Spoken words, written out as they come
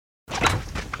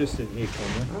Just in here,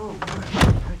 Conrad. Oh,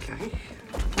 okay.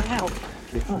 Wow. Oh,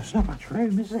 there's not much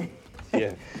room, is there?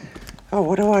 Yeah. Oh,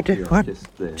 what do I do? Yeah, What?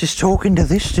 Just talk into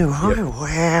this, do I? Yep.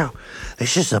 Wow.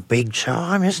 This is a big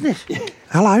time, isn't it?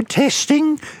 Hello,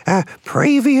 testing.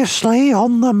 Previously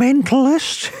on The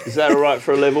Mentalist. Is that all right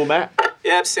for a level, Matt?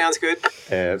 Yep, sounds good.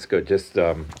 Yeah, that's good. Just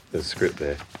the script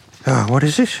there. Oh, what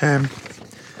is it?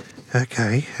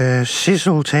 Okay,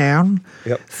 Sizzletown.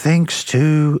 Yep. Thanks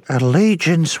to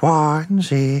Allegiance Wines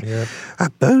here. Yep. A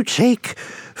boutique,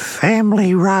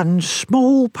 family-run,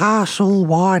 small parcel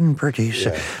wine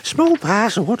producer. Yeah. Small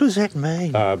parcel, what does that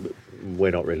mean?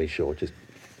 We're not really sure. Just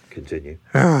continue.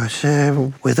 Right,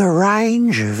 with a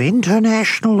range of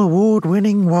international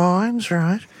award-winning wines,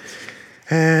 right?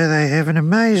 They have an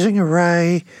amazing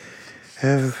array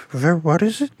of, what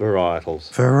is it?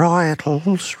 Varietals.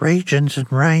 Varietals, regions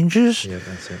and ranges. Yeah,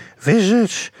 that's it.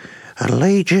 Visit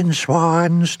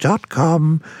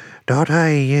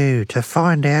allegiancewines.com.au to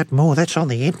find out more. That's on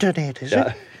the internet, is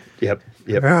it? Yep.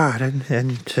 Right,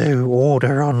 and to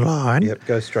order online. Yep,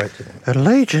 go straight to that.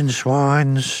 Allegiance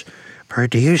Wines,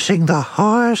 producing the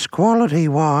highest quality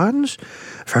wines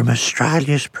from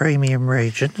Australia's premium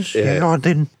regions. Yeah.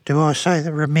 Then do I say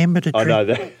that remember to drink? I know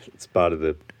that. It's part of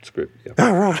the script. Yep.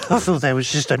 Oh, right. I thought that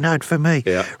was just a note for me.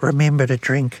 Yeah. Remember to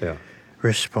drink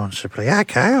responsibly.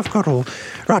 Okay, I've got all...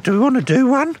 Right, do we want to do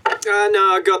one? No,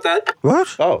 I got that.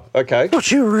 What? Oh, okay.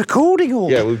 What, you were recording all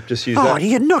Yeah, we'll just use Oh, that.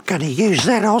 you're not going to use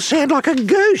that. I'll sound like a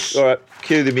goose. All right,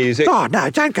 cue the music. Oh,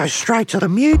 no, don't go straight to the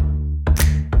mute.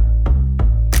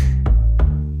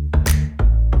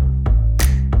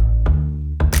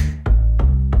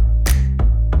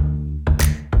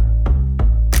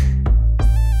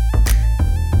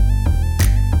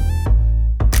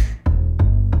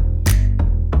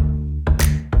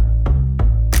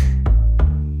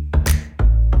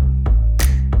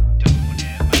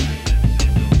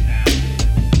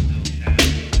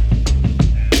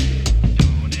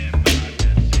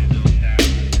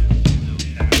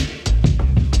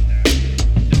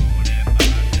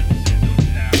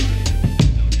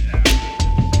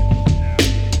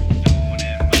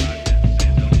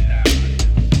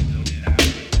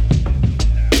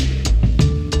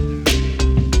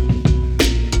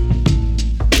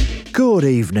 Good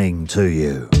evening to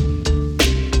you.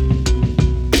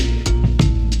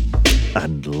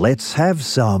 And let's have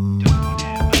some...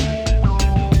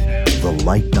 The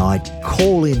Late Night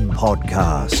Call-In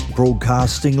Podcast,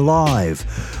 broadcasting live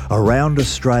around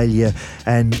Australia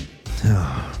and...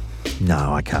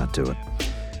 no, I can't do it.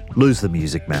 Lose the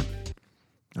music, man.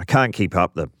 I can't keep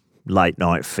up the late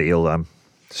night feel.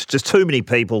 It's just too many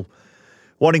people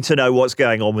wanting to know what's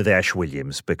going on with Ash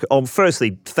Williams.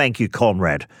 Firstly, thank you,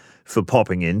 Conrad, for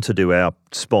popping in to do our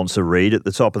sponsor read at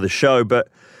the top of the show. But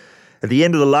at the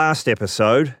end of the last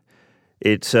episode,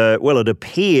 it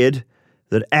appeared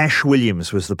that Ash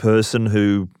Williams was the person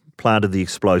who planted the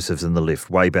explosives in the lift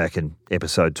way back in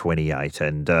episode 28.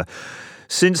 And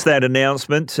since that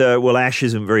announcement, Ash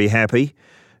isn't very happy.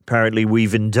 Apparently,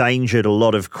 we've endangered a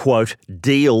lot of, quote,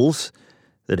 deals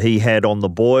that he had on the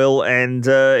boil, and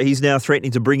he's now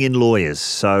threatening to bring in lawyers.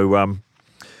 So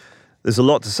there's a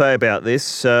lot to say about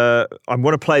this. I'm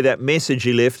going to play that message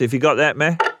he left. Have you got that,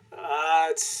 Matt?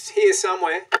 It's here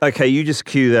somewhere. Okay, you just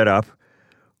cue that up.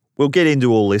 We'll get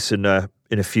into all this in a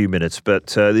few minutes, but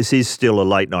this is still a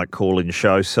late night call-in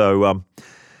show, so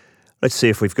let's see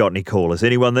if we've got any callers.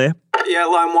 Anyone there? Yeah,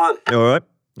 line one. All right,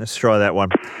 let's try that one.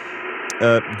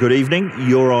 Good evening.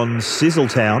 You're on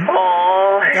Sizzletown.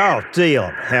 Oh,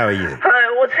 Dion, how are you? Hey,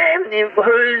 what's happening?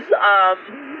 Who's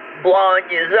blowing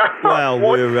you up? Well,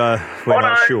 we're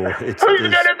not sure. Who's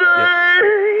gonna be?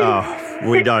 Oh,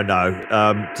 we don't know.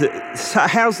 So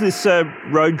how's this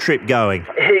road trip going?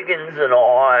 Higgins and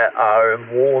I are in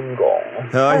Wollongong.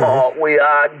 Oh, yeah. We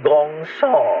are gong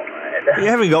side. You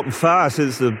haven't gotten far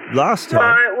since the last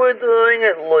time. Mate, we're doing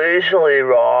it leisurely,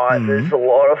 right? There's a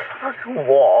lot of fucking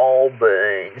wild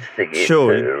beans to get to,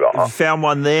 right? Have you found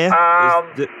one there? No,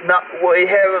 we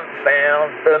haven't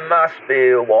found. There must be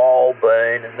a wild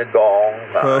bean in the gong,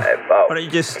 mate. Why don't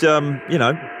you just,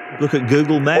 look at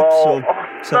Google Maps?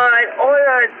 Mate, I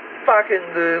don't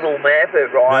fucking Google Map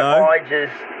it, right? No? I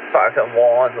just fucking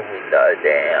wind the window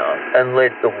down and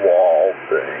let the wild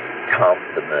bean come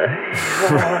to me.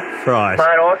 Right.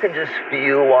 Mate, I can just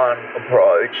feel one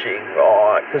approaching,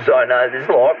 right? Because I know there's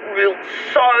so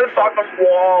fucking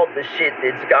wild the shit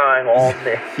that's going on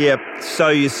there. Yep, so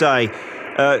you say.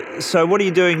 So what are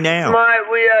you doing now? Mate,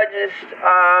 we are just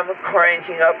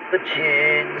cranking up the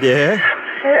tunes. Yeah?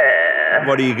 Yeah.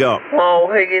 What do you got? Well,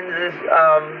 Higgins is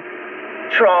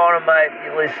trying to make me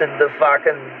listen to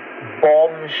fucking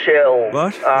Bombshell.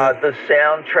 What? The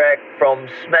soundtrack from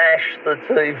Smash the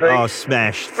TV. Oh,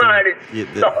 Smash. Mate,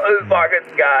 it's so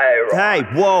fucking gay, right?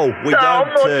 Hey, whoa, we No, don't...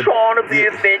 I'm not trying to be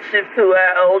offensive to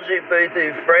our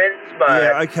LGBT friends, mate.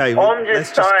 Yeah, okay, well, I'm just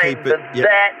let's just saying keep it- that yep.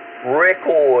 that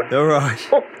record... All right.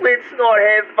 Let's not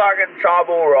have fucking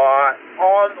trouble, right?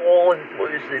 I'm all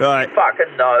inclusive. Right. You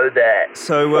fucking know that.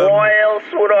 So, why else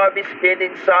would I be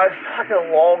spending so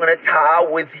fucking long in a car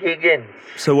with Higgins?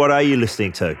 So what are you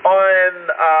listening to?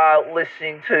 I'm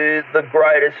listening to the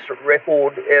greatest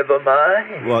record ever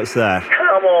made. What's that?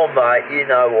 Come on, mate. You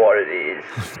know what it is.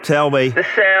 Tell me. The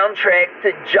soundtrack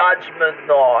to Judgment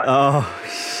Night. Oh,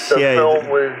 The yeah. film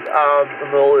with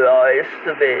Emilio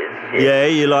Estevez. Yeah,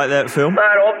 you like that film? Mate,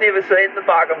 I've never seen the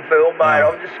fucking film, mate.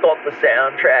 Oh. I've just got the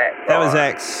soundtrack. That was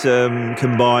right? acts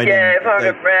combined. Yeah,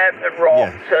 fucking rap and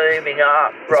rock teaming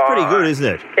up. It's right. pretty good, isn't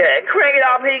it? Yeah, crank it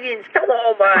up, Higgins. Come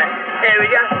on, mate. There we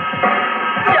go.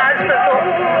 Judgment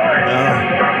Night.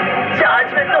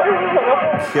 Judgment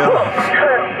Night.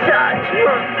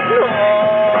 Judgment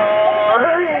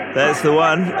Night. That's the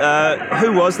one.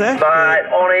 Who was that? Mate,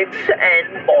 Onyx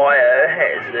and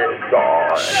Biohazard,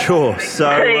 right? Sure. So.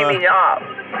 Teaming up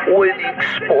with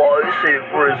explosive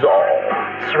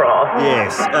results, right?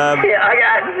 Yes. Yeah,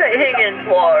 okay. Higgins,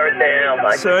 lower it down,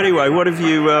 mate. So anyway, what have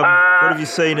you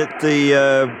seen at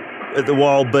the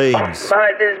Wild Beans?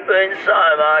 Mate, there's been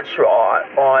so much, right?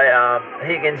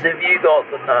 Higgins, have you got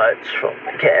the notes from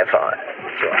the cafe?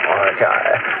 Right,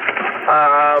 okay.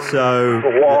 So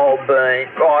the Wild Bean,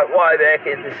 right, way back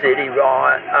in the city,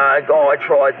 right, a guy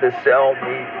tried to sell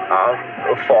me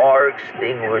a fire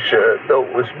extinguisher that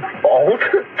was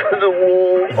bolted to the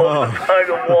wall of the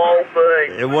fucking Wild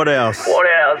Bean. Yeah, what else? What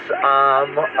else?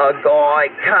 A guy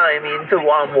came into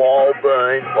one Wild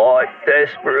Bean, like,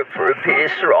 desperate for a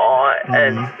piss, right,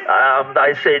 and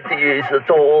they said to use the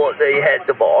toilet that he had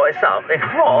to buy something,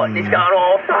 right, and he's going,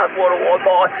 oh, fuck, what do I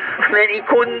buy? And then he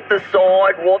couldn't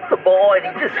decide what to buy, and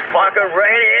he just fucking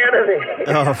ran out of there.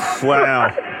 Oh, wow.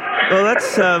 Well,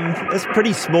 that's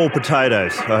pretty small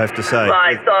potatoes, I have to say.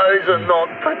 Mate, those are not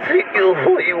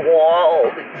particularly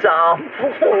wild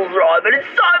examples, right? But it's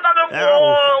so fucking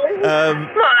wild.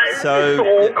 Mate, so- there's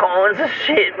all kinds of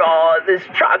shit, right? This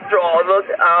truck driver,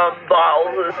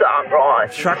 Bales or something,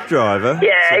 right? Truck driver?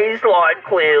 Yeah, he's like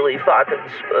clearly fucking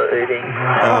speeding,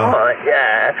 right?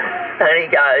 Yeah. And he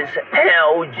goes,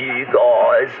 how would you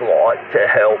guys like to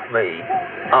help me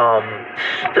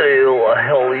steal a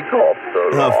helicopter,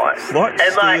 right? What?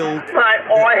 And Steal? mate,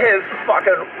 I have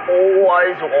fucking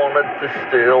always wanted to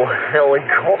steal a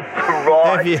helicopter,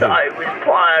 right? Have you? So it was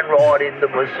playing right into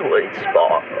my sweet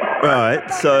spot, right?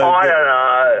 Right, so... I don't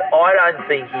know. I don't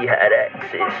think he had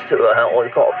access to a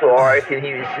helicopter. I reckon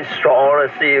he was just trying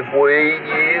to see if we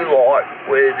knew, like,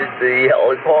 where there'd be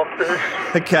helicopters.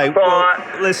 Okay, Right.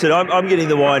 well, listen, I'm getting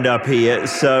the wind up here,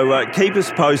 so keep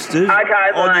us posted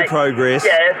Okay, on your mate. progress.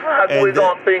 Yeah, fuck, And, we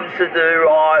got things to do,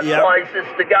 right? Yep. Places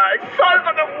to go. It's so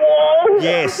fucking wild.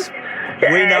 Yes,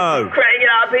 Yeah, we know. Crank it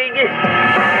up, Higgins.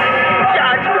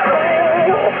 Judgment.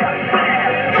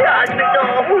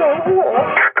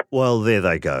 Well, there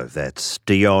they go. That's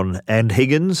Dion and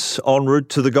Higgins en route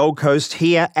to the Gold Coast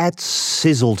here at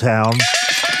Sizzletown.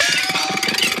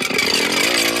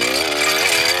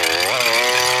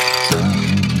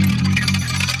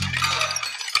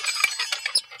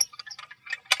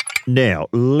 Now,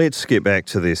 let's get back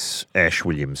to this Ash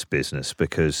Williams business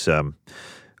because,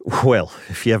 well,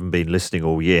 if you haven't been listening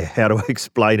all year, how do I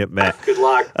explain it, Matt? Good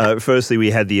luck. Firstly,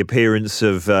 we had the appearance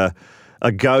of a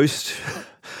ghost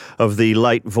of the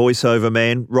late voiceover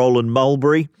man, Roland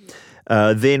Mulberry.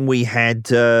 Then we had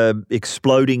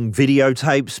exploding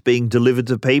videotapes being delivered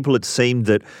to people. It seemed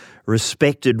that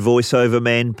respected voiceover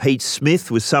man Pete Smith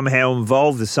was somehow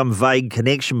involved. There's some vague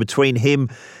connection between him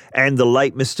and the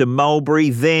late Mr. Mulberry.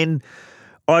 Then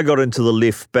I got into the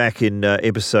lift back in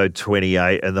episode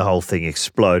 28 and the whole thing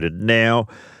exploded. Now,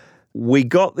 we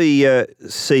got the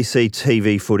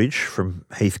CCTV footage from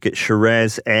Heathcote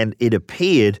Shiraz, and it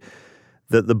appeared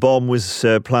that the bomb was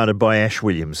planted by Ash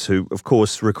Williams, who, of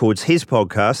course, records his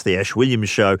podcast, The Ash Williams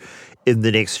Show, in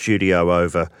the next studio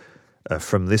over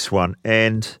from this one.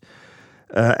 And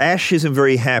Ash isn't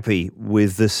very happy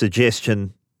with the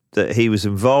suggestion that he was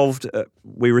involved.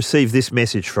 We received this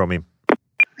message from him.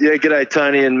 Yeah, g'day,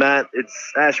 Tony and Matt. It's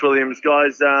Ash Williams,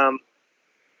 guys. I'm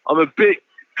a bit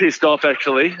pissed off,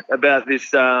 actually, about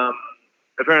this.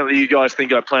 Apparently, you guys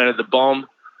think I planted the bomb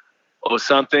or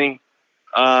something.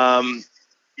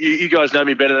 You guys know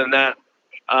me better than that.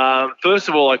 First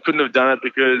of all, I couldn't have done it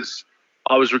because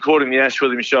I was recording the Ash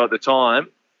Williams Show at the time.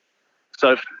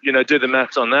 So, do the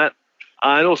maths on that.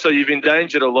 And also, you've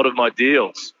endangered a lot of my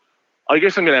deals. I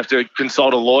guess I'm going to have to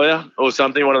consult a lawyer or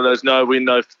something, one of those no-win,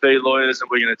 no-fee lawyers, and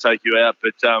we're going to take you out.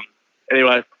 But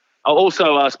anyway, I'll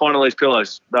also Spinal Ease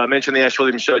Pillows. Mention the Ash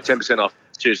Williams Show, 10% off.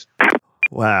 Cheers.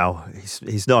 Wow,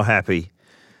 he's not happy,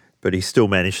 but he still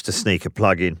managed to sneak a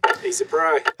plug in. He's a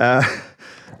pro.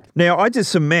 Now, I did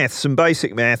some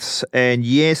basic maths, and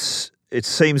yes, it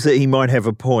seems that he might have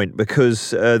a point because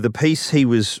the piece he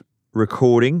was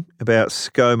recording about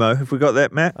ScoMo, have we got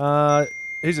that, Matt?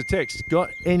 Here's a text. Got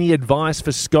any advice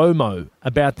for ScoMo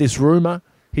about this rumour?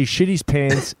 He shit his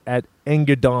pants at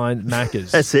Engadine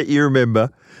Macca's. That's it, you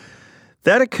remember.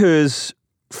 That occurs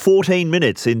 14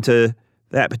 minutes into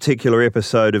that particular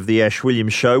episode of the Ash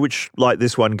Williams Show, which, like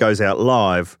this one, goes out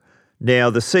live. Now,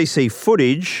 the CC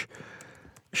footage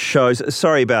shows...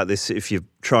 Sorry about this if you're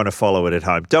trying to follow it at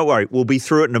home. Don't worry, we'll be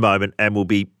through it in a moment and we'll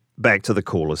be back to the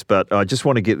callers. But I just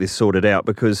want to get this sorted out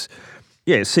because,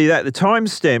 yeah, see that the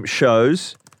timestamp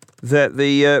shows that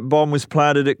the bomb was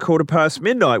planted at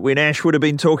midnight when Ash would have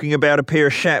been talking about a pair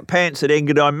of shat pants at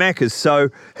Engadine Macca's. So...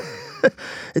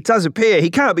 It does appear he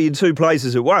can't be in two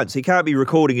places at once. He can't be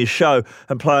recording his show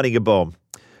and planting a bomb.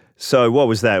 So what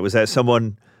was that? Was that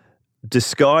someone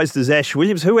disguised as Ash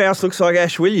Williams? Who else looks like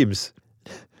Ash Williams?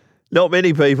 Not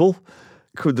many people.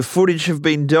 Could the footage have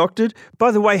been doctored? By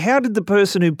the way, how did the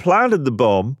person who planted the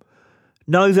bomb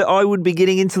know that I would be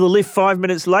getting into the lift 5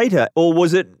 minutes later? Or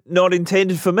was it not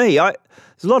intended for me? There's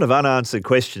a lot of unanswered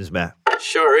questions, Matt.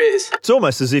 Sure is. It's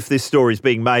almost as if this story's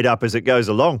being made up as it goes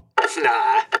along. Nah.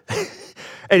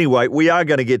 Anyway, we are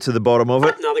going to get to the bottom of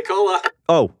it. Another caller.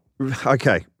 Oh,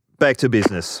 okay. Back to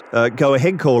business. Go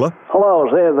ahead, caller. Hello,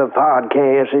 is that the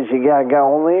podcast that you got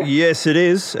going there? Yes, it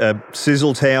is.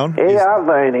 Sizzletown. Yeah, I've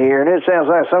been here, and it sounds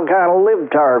like some kind of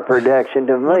libtard production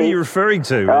to me. What are you referring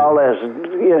to? All this,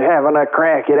 you're having a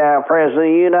crack at our President of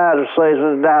the United States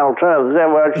with Donald Trump. Is that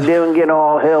what you're doing, getting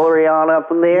all Hillary on up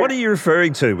in there? What are you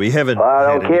referring to? We haven't... I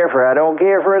don't care for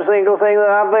a single thing that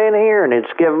I've been hearing.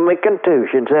 It's giving me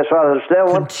contusions. That's what it's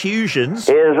doing. Contusions?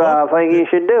 Is what I think you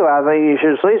should do. I think you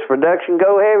should cease production,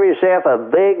 go have yourself a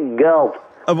big gulp.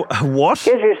 What?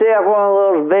 Get yourself one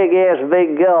of those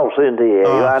big gulps into you.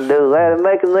 You want to do that and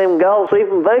making them gulps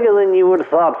even bigger than you would have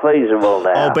thought feasible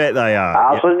now. I'll bet they are.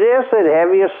 I'll suggest that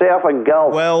have yourself a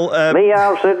gulp. Well, me,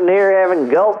 I'm sitting here having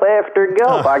gulp after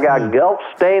gulp. I got gulp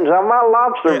stains on my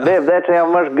lobster bib. That's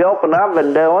how much gulping I've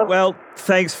been doing. Well,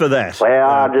 thanks for that. Well,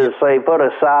 I'll just say put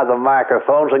aside the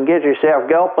microphones and get yourself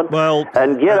gulping. Well,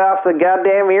 and get off the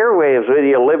goddamn airwaves with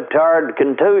your libtard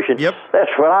contusions. Yep.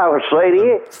 That's what I would say to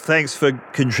you. Thanks for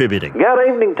contributing. Good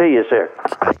evening to you, sir.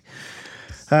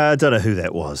 I don't know who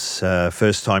that was.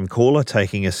 First-time caller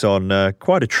taking us on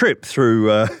quite a trip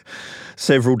through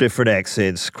several different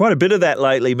accents. Quite a bit of that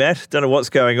lately, Matt. Don't know what's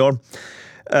going on.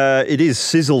 It is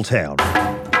Sizzletown.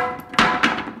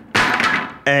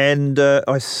 And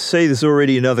I see there's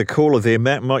already another caller there,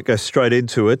 Matt. Might go straight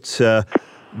into it.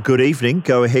 Good evening.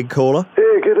 Go ahead, caller.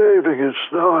 Yeah, good evening. It's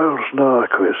Niles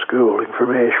Nyquist calling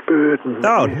from Ashburton.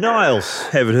 Oh, Niles.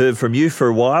 Haven't heard from you for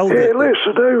a while. Yeah,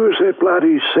 listen, who was that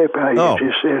bloody Seppo you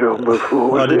just said on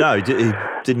before? I don't know. He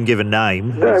didn't give a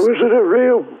name. No, was it a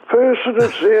real person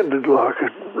that sounded like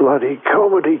a bloody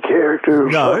comedy character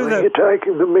or something? You're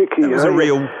taking the mickey. That was a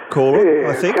real caller,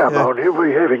 I think. Come on, you'll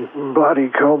be having bloody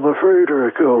Colm the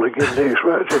Fruiter calling in next,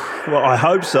 won't you? Well, I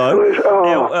hope so.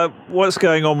 Now, what's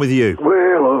going on with you?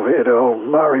 Well, I've had old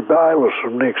Murray Bayless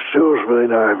from next door's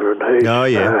been over and he's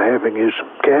having his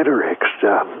cataracts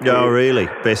done. Oh, really?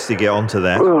 Best to get onto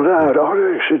that. Well, no,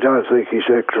 I actually don't think he's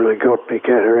actually got any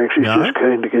cataracts. He's just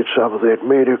keen to get some of that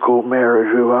medical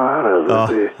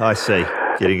marijuana. I see.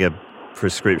 Getting a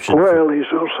prescription. Well,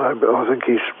 he's also, I think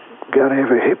he's going to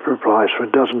have a hip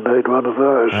replacement. Doesn't need one of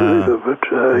those either, but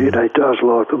he does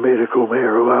like the medical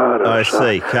marijuana. I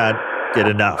see. Can't get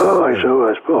enough. Oh, he's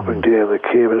always popping down the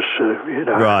chemist, so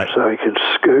he can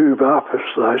scoob up, as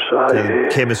they say. To the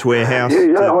chemist warehouse?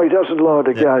 Yeah, he doesn't like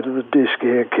to go to the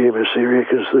discount chemist. He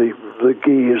reckons the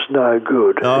gear's no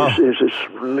good. He says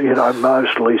it's,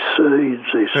 mostly seeds.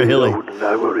 He says, really? I wouldn't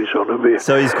know what he's on about.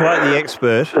 So he's quite the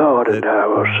expert. I don't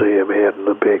know. I see him out in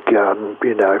the back garden,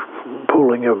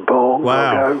 pulling a bong.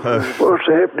 Wow. I go, what's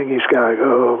happening? He's going,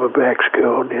 my back's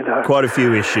gone, Quite a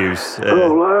few issues.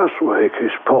 Last week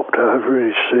he's popped over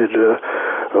and he said,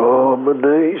 my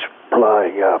knee's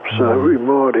playing up, so we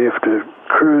might have to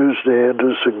cruise down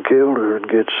to St Kilda and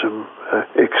get some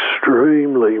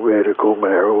extremely medical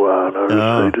marijuana,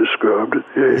 as he described it.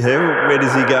 Yeah. Where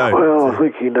does he go? Well, I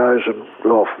think he knows an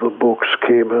off-the-books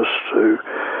chemist who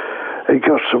he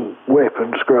got some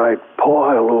weapons-grade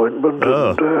pile ointment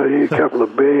and a couple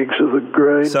of bags of the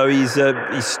green. So he's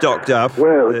stocked up.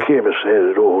 Well, the chemist had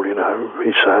it all, you know.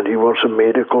 He said he wants a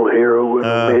medical heroin,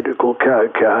 medical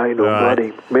cocaine, or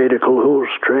bloody medical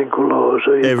horse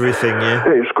tranquilizer. Everything, yeah.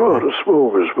 He's quite a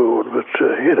smorgasbord, but,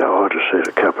 you know, I just had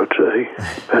a cup of tea.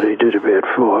 And he did about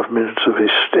 5 minutes of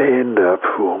his stand-up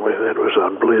for me. That was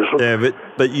unpleasant. Yeah,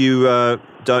 but you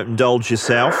don't indulge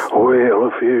yourself? Well,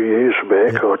 a few years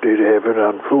back, I did have an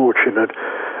unfortunate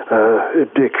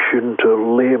addiction to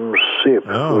Lemsip,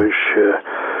 which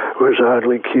was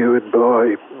only cured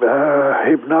by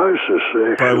hypnosis.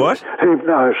 Actually. By what?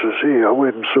 Hypnosis, yeah. I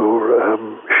went and saw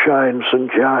Shane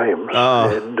St. James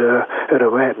and at a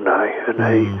matinee, and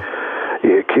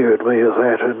he cured me of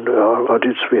that, and I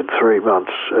did spend 3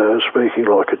 months speaking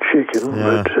like a chicken,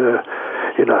 but...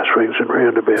 you know, swings and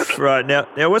roundabouts. Right, now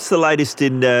what's the latest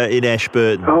in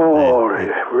Ashburton?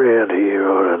 Round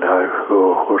here, I don't know.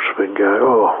 What's been going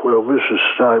on? Well, Mrs.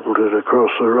 Stapleton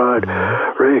across the road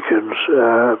reckons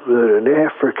that an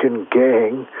African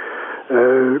gang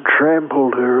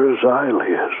trampled her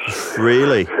azaleas.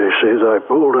 Really? She says they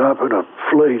pulled up in a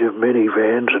fleet of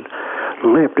minivans and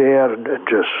leapt out and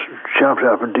just jumped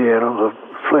up and down on the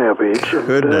flower beds and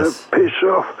pissed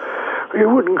off. You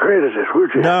wouldn't credit it,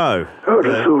 would you? No. I would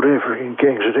have thought African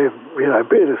gangs would have, you know,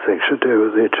 better things to do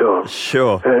with their time.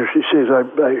 Sure. She says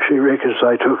she reckons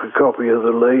they took a copy of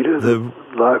the Leader, the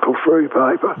local free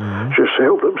paper, just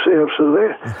helped themselves to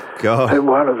that. God. And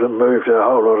one of them moved a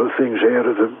whole lot of things out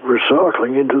of the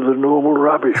recycling into the normal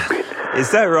rubbish bin.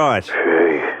 Is that right?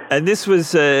 Yeah. And this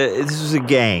was a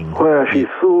gang. Well, she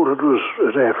thought it was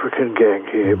an African gang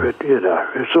here, but, you know,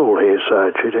 it's all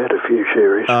hearsay. She'd had a few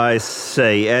cherries. I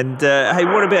see. And, hey,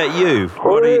 what about you?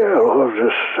 I've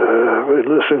just been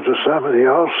listening to some of the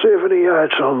old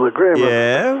 78s on the grammar.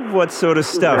 Yeah? What sort of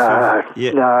stuff?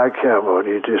 No, come on,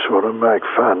 you just want to make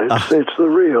fun. It's the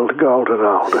real golden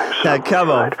oldies. Now, come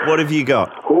on, what have you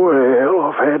got? Well,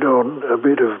 I've had on a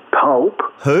bit of Pulp.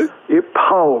 Who? Yeah,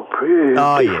 Pulp,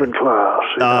 different class.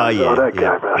 I don't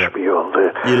go much beyond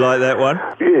that. You like that one?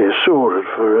 Yeah, sorted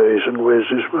for ease and Wes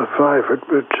is my favourite,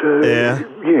 but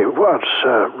once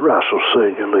Russell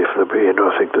Senior left the band,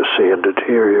 I think the sound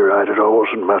deteriorated. I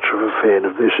wasn't much of a fan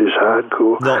of This Is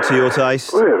Hardcore. Not to your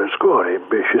taste? Well, it's quite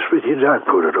ambitious, but you don't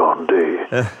put it on, do you?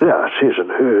 No, it's his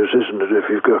and hers, isn't it, if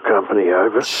you've got company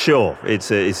over? Sure, it's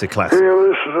a classic. Yeah,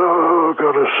 listen, I've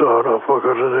got to sign off. I've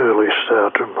got an early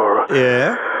start tomorrow.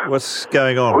 Yeah? What's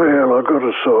going on? Well, I've got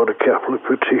to sign a couple of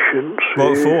petitions.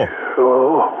 What for?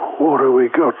 Oh, what have we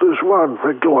got? There's one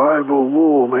for global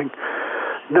warming.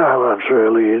 No one's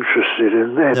really interested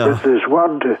in that, but there's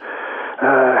one to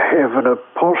have an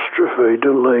apostrophe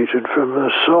deleted from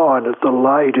the sign at the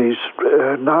ladies'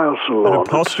 nail salon. An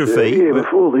apostrophe? Yeah,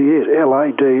 before the S,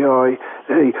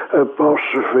 L-A-D-I-E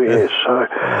apostrophe S. So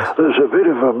there's a bit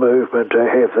of a movement to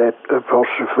have that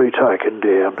apostrophe taken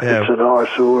down. Yeah. It's an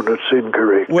eyesore and it's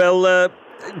incorrect. Well,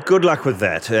 good luck with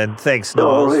that, and thanks,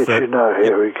 Niles. I'll let you know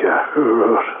how we go. All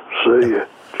right, see you.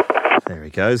 There he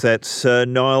goes. That's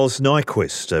Niles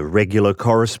Nyquist, a regular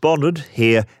correspondent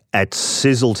here at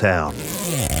Sizzletown.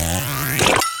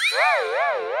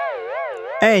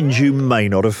 And you may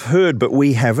not have heard, but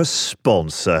we have a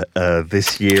sponsor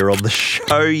this year on the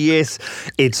show. Yes,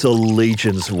 it's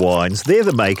Allegiance Wines. They're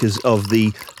the makers of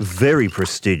the very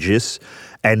prestigious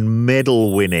and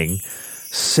medal-winning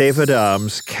Severed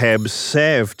Arms Cab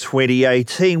Sav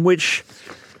 2018, which,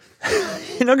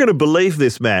 you're not going to believe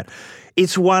this, Matt,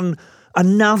 it's won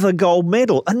another gold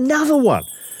medal, another one,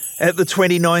 at the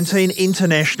 2019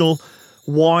 International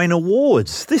Wine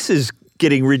Awards. This is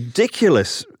getting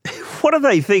ridiculous. What do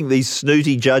they think, these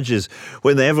snooty judges,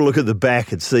 when they have a look at the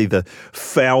back and see the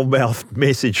foul-mouthed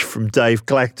message from Dave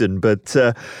Clacton? But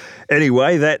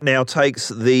anyway, that now takes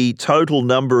the total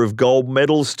number of gold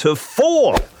medals to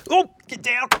 4. Oh, get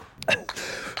down.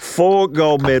 4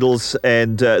 gold medals,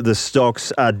 and the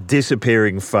stocks are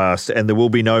disappearing fast, and there will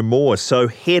be no more. So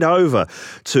head over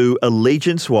to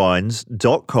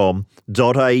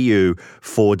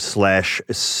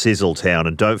allegiancewines.com.au/Sizzletown.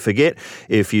 And don't forget,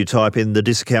 if you type in the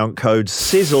discount code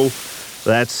SIZZLE,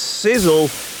 that's Sizzle,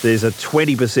 there's a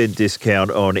 20%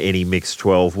 discount on any mixed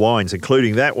 12 wines,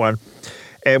 including that one.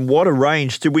 And what a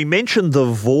range. Did we mention the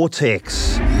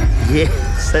Vortex?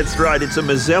 Yes, that's right. It's a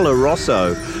Mazzella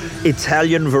Rosso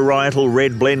Italian varietal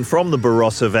red blend from the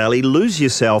Barossa Valley. Lose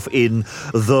yourself in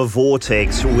the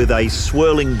Vortex with a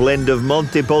swirling blend of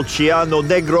Montepulciano,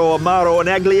 Negro, Amaro and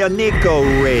Aglianico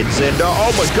reds. And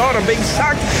oh my God, I'm being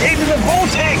sucked into the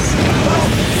Vortex!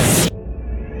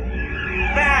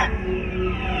 Matt,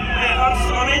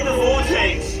 I'm in the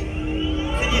Vortex.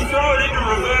 Can you throw it into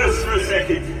reverse for a second?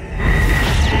 second.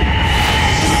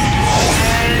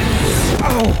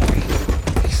 Oh,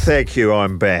 thank you.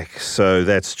 I'm back. So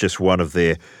that's just one of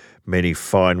their many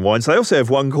fine wines. They also have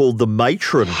one called the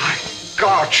Matron.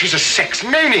 God, she's a sex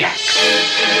maniac.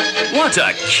 What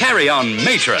a carry-on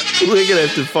matron. We're going to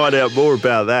have to find out more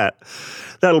about that.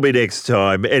 That'll be next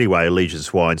time. Anyway,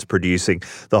 Allegiance Wines producing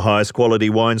the highest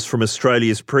quality wines from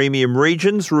Australia's premium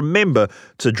regions. Remember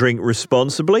to drink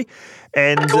responsibly.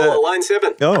 And Call line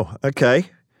 7. Oh, okay.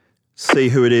 See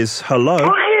who it is. Hello. I can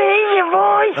hear your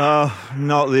voice. Oh,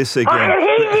 not this I again. can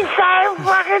hear you saying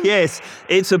fucking... Yes,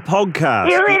 it's a podcast.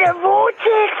 You're in a vortex.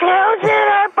 How's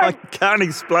that I happen? can't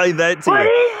explain that to What you.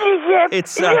 is this?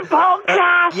 It's Is it a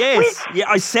podcast? yes, yeah,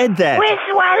 I said that. Which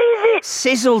one is it?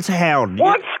 Sizzletown.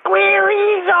 What square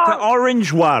is it The on?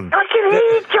 orange one. I can hear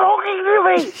you talking to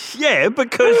me. Yeah,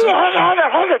 because... Hang on.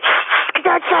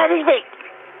 Don't say anything.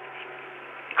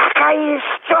 Okay, you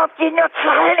stopped. You're not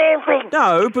saying anything. No,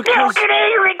 Now I because... can hear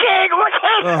you again. What's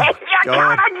happening? I God.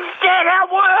 can't understand how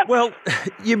it works. Well,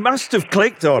 you must have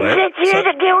clicked on Is it. it you,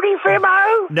 the guilty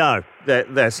Fimo? No,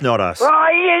 that's not us.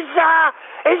 Right,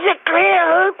 is it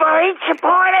Claire Hooper eats a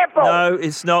pineapple? No,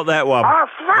 it's not that one. Oh,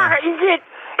 fuck, is it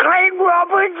Glenn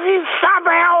Robbins is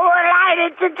somehow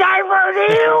related to Dave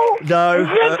O'Neill? No, Is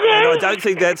it and I you? don't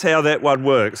think that's how that one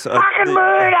works. Fucking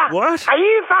murder. What? Are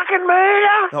you fucking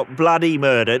murder? Not bloody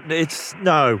murder. It's...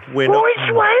 No, we're not...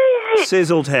 Which one is it?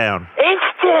 Sizzletown.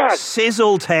 Easttown.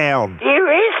 Sizzletown. You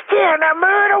Easttown, a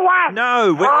murder one.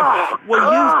 No, Oh, well,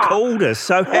 God. you've called us,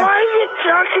 so... Why is it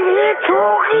talking here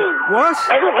talking? What?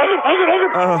 Hang on.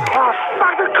 Oh. Oh,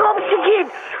 fuck, the cops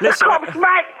again. Listen, The cops,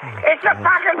 mate. It's a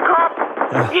fucking cop.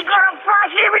 You gotta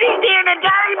flush everything down the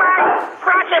day, mate.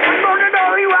 Flush it on the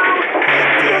lorry road.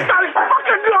 Get those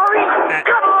fucking lorries.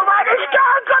 Come on, mate. Let's go.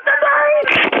 Got the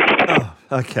name.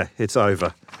 Oh, okay, it's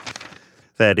over.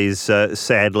 That is,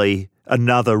 sadly,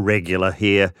 another regular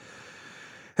here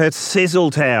at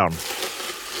Sizzletown.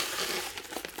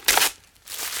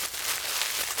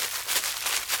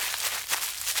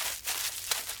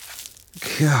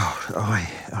 God,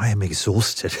 I am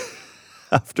exhausted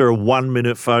after a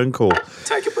 1-minute phone call.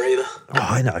 Take a breather. Oh,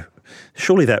 I know.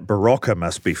 Surely that Barocca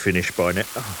must be finished by now.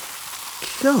 Oh,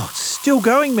 God, still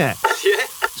going, Matt. Yeah.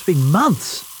 It's been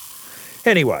months.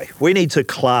 Anyway, we need to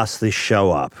class this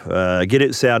show up. Get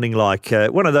it sounding like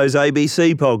one of those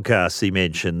ABC podcasts he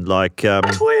mentioned, like... Claire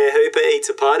Hooper eats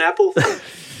a pineapple.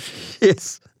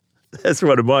 Yes, that's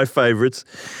one of my favourites.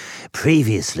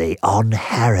 Previously on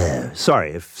Harrow.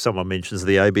 Sorry, if someone mentions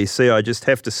the ABC, I just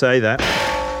have to say that.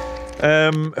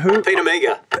 Who? Peter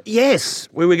Meager. Yes,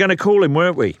 we were going to call him,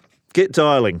 weren't we? Get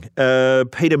dialing.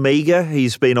 Peter Meager,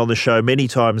 he's been on the show many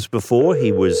times before.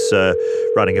 He was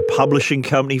running a publishing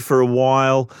company for a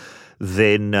while.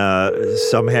 Then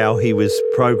somehow he was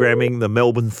programming the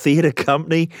Melbourne Theatre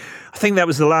Company. I think that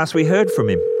was the last we heard from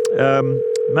him.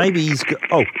 Maybe he's...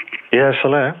 Yes,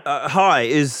 hello. Hi,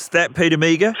 is that Peter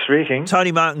Meager? Speaking.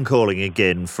 Tony Martin calling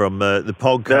again from the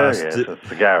podcast. Yes, it's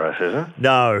the Gareth, is it?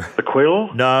 No. The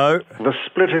Quill? No. The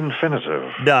Split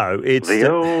Infinitive? No, it's... The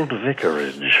Old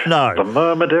Vicarage? No. The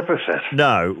Murmured Epithet?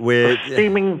 No, we're... The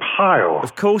Steaming Pile?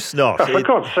 Of course not. Oh, for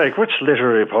God's sake, which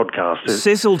literary podcast is...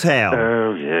 Sizzletown.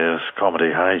 Oh, yes,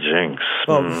 comedy hijinks.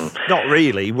 Well, not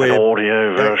really. An We're...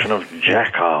 audio version of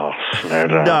Jackass, no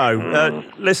doubt. No.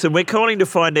 Listen, we're calling to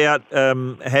find out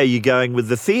how you're going with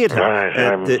the theatre. Right,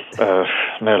 I'm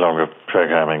no longer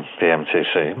programming the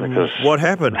MTC because... What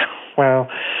happened? Well,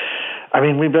 I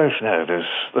mean, we both know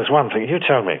there's one thing. You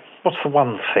tell me, what's the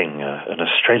one thing an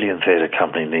Australian theatre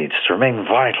company needs to remain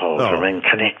vital, to remain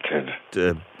connected?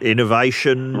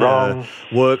 Innovation,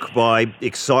 work by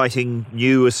exciting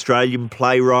new Australian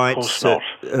playwrights. Of course not.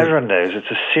 Everyone knows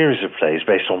it's a series of plays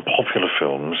based on popular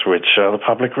films which the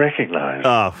public recognise.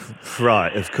 Oh,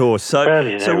 right, of course. So, well,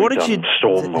 you know, so what did you...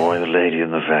 Storm Boy, The Lady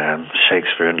in the Van,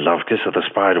 Shakespeare and Love Kiss of the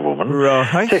Spider-Woman.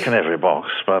 Right. Ticking every box,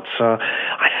 but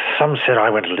some said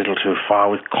I went a little too far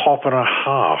with Cop and a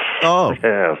Half. Oh,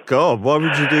 yeah. God, why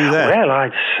would you do that? Well, I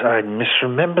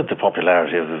misremembered the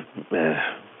popularity of the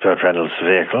Burt Reynolds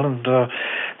vehicle, and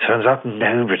turns out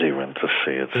nobody went to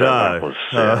see it. So that was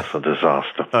a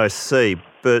disaster. I see,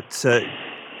 but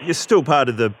you're still part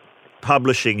of the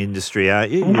publishing industry,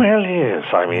 aren't you? Well, yes.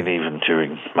 I mean, even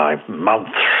during my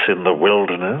months in the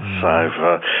wilderness,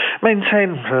 I've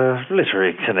maintained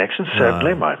literary connections,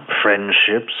 certainly. My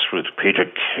friendships with Peter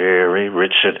Carey,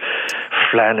 Richard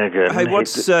Flanagan. Hey,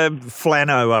 what's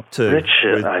Flano up to?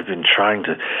 Richard, I've been trying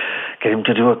to get him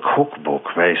to do a cookbook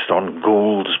based on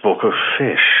Gould's Book of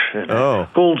Fish.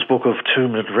 Gould's Book of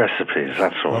 2-minute recipes,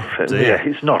 that sort of thing. dear. Yeah,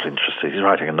 he's not interested. He's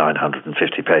writing a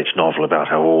 950-page novel about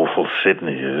how awful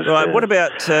Sydney is. Right, what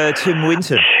about Tim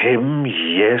Winton? Tim,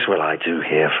 yes. Well, I do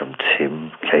hear from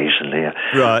Tim occasionally.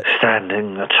 Right.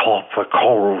 Standing atop a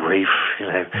coral reef,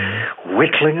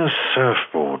 whittling a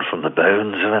surfboard from the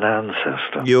bones of an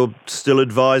ancestor. You're still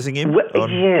advising him? Well,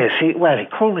 yes. He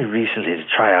called me recently to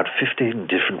try out 15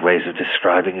 different ways of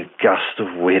describing a gust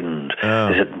of wind.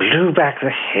 As it blew back the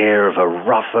hair of a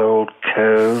rough old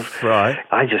cove. Right.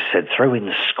 I just said, throw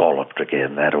in scalloped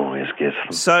again. That always gets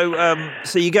them. So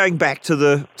you're going back to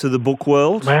the book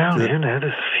world? Well,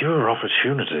 there's fewer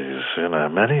opportunities.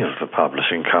 Many of the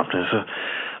publishing companies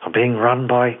are being run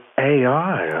by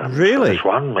AI. Really? There's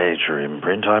one major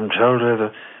imprint, I'm told, where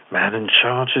the man in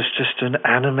charge is just an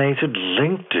animated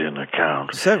LinkedIn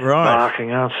account. Is that right?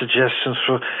 Barking out suggestions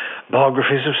for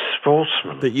biographies of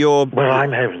sportsmen. But you're... Well,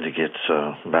 I'm hoping to get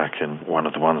back in one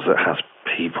of the ones that has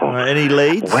people. Any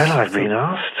leads? Well, I've been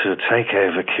asked to take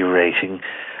over curating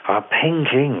our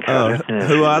Pink Ink.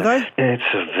 Who are they?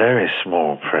 It's a very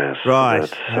small press. Right.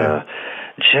 That,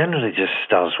 generally just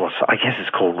does what's, I guess it's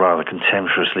called rather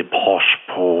contemptuously posh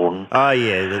porn. Oh,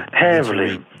 yeah.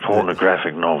 Heavily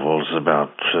pornographic novels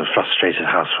about frustrated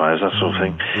housewives, that sort of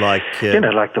thing. Like...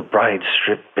 like The Bride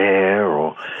Stripped Bare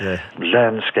or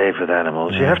Landscape with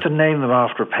Animals. You have to name them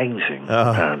after a painting,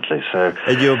 apparently. So,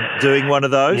 and you're doing one of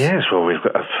those? Yes, well, we've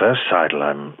got a first title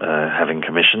I'm having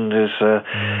commissioned is a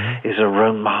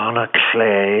Romana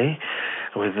Clay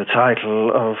with the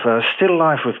title of Still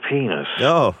Life with Penis.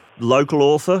 Oh, local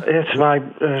author? It's by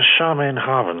Charmaine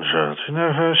Harbinger. Do you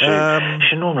know her?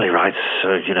 She normally writes,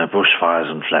 bushfires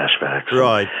and flashbacks.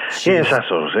 Right. Yes, that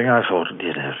sort of thing. I thought,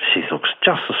 she looks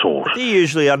just the sort. They're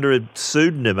usually under a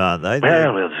pseudonym, aren't they?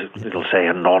 Well, it'll say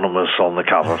anonymous on the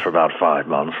cover for about 5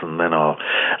 months, and then I'll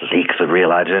leak the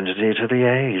real identity to the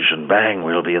Age, and bang,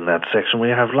 we'll be in that section where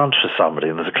you have lunch for somebody,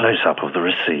 and there's a close-up of the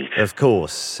receipt. Of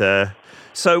course.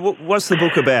 So what's the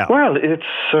book about? Well, it's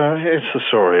the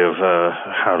story of,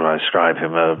 how do I describe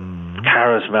him, a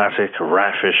charismatic,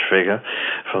 raffish figure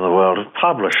from the world of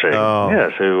publishing.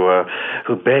 Yes, who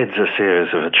beds a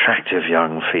series of attractive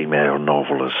young female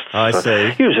novelists. I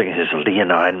see. Using his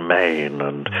leonine mane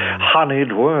and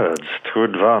honeyed words to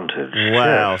advantage.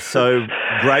 Wow, yes. so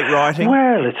great writing?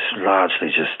 Well, it's largely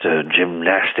just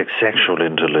gymnastic sexual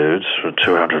interludes for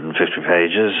 250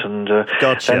 pages, and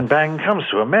then bang comes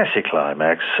to a messy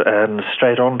climax and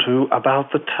straight on to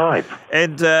About the Type.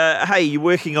 And, hey, you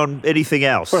working on anything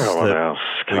else? Well, what else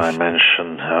can I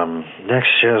mention? Next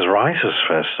year's Writers'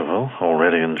 Festival,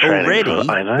 already in training. Already?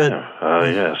 I know.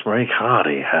 Yes, Marie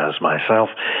Cardy has myself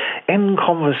in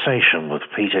conversation with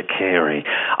Peter Carey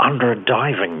under a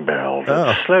diving bell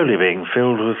that's slowly being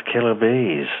filled with killer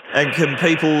bees. And can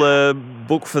people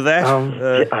book for that?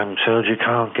 I'm told you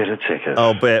can't get a ticket.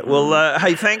 I'll bet. Well,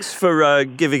 hey, thanks for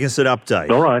giving us an update.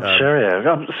 All right, cheerio.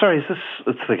 Sorry,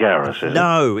 it's the Gareth, is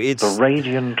No, it? it's... The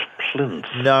Radiant Plinth.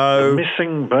 No. The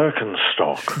Missing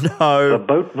Birkenstock. No. The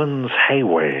Boatman's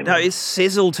Haywain. No, it's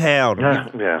Sizzletown.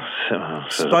 Yes.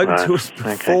 Spoken to us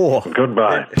before. Okay.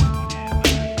 Goodbye.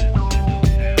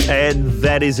 And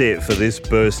that is it for this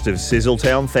burst of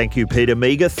Sizzletown. Thank you, Peter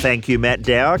Meager. Thank you, Matt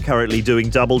Dower, currently doing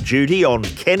double duty on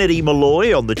Kennedy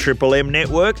Malloy on the Triple M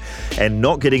network and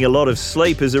not getting a lot of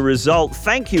sleep as a result.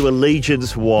 Thank you,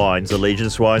 Allegiance Wines,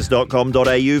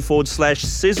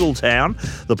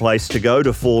 allegiancewines.com.au/Sizzletown, the place to go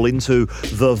to fall into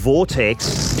the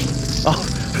vortex.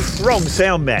 Oh, wrong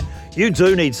sound, Matt. You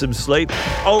do need some sleep.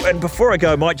 Oh, and before I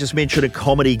go, I might just mention a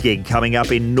comedy gig coming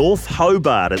up in North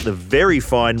Hobart at the very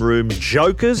fine room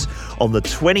Jokers on the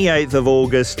 28th of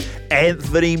August.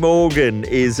 Anthony Morgan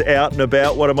is out and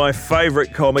about, one of my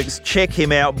favourite comics. Check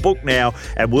him out, book now,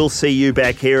 and we'll see you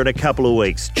back here in a couple of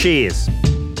weeks. Cheers.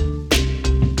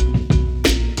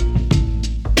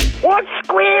 What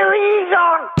square is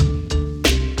on?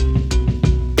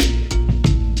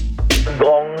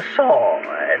 Wrong side.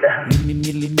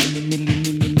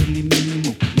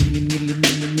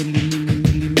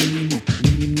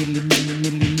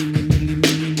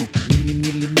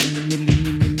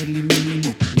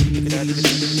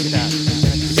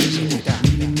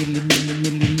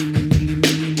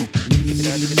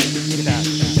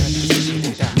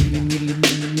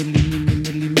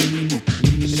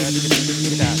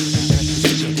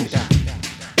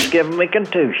 Giving me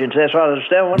contusions, that's what I was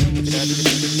doing.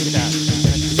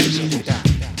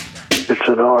 It's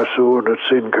an eyesore and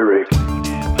it's incorrect.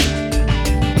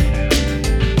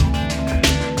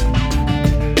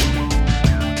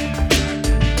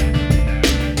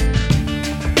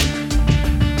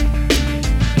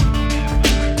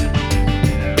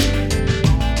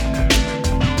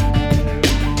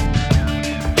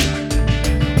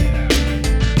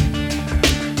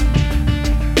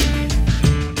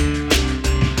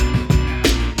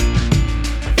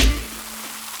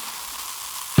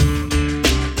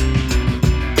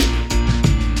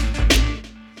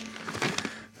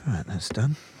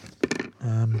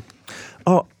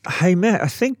 Hey, Matt, I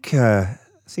think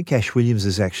Ash Williams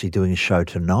is actually doing a show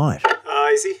tonight.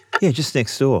 Is he? Yeah, just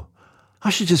next door. I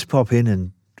should just pop in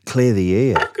and clear the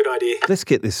air. Good idea. Let's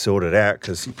get this sorted out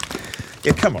because,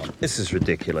 yeah, come on, this is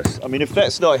ridiculous. I mean, if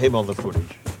that's not him on the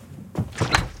footage.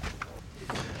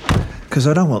 Because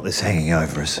I don't want this hanging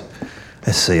over us.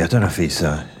 Let's see, I don't know if he's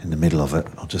in the middle of it.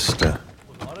 I'll just... I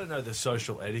don't know the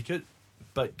social etiquette,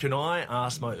 but can I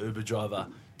ask my Uber driver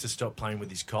to stop playing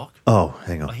with his cock? Oh,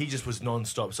 hang on. He just was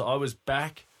non-stop. So I was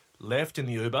back, left in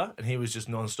the Uber, and he was just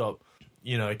non-stop,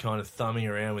 you know, kind of thumbing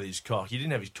around with his cock. He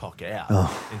didn't have his cock out,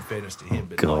 in fairness to him,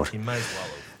 but God. like, he may as well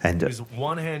have. And, He was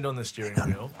one hand on the steering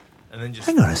wheel, and then just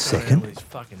hang on a fucking around second. with his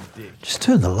fucking dick. Just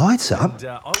turn the lights up. And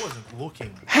I wasn't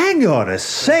looking. Hang on a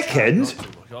second.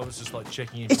 I was just like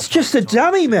checking in. It's just a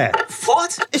dummy, Matt.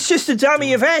 What? It's just a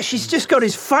dummy of Ash. He's just got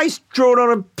his face drawn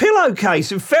on a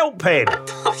pillowcase and felt pen.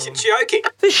 Oh, you're joking.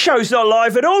 This show's not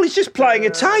live at all. He's just playing a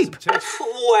tape.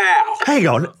 Wow. Hang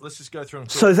on. Let's just go through.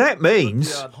 So that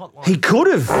means he could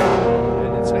have.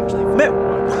 Matt,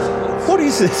 what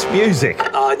is this music?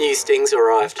 New stings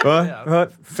arrived. Right,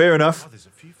 fair enough.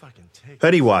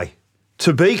 Anyway,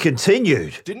 to be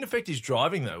continued. Didn't affect his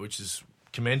driving though, which is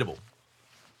commendable.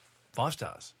 5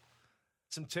 stars.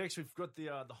 Some text. We've got the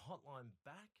hotline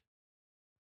back.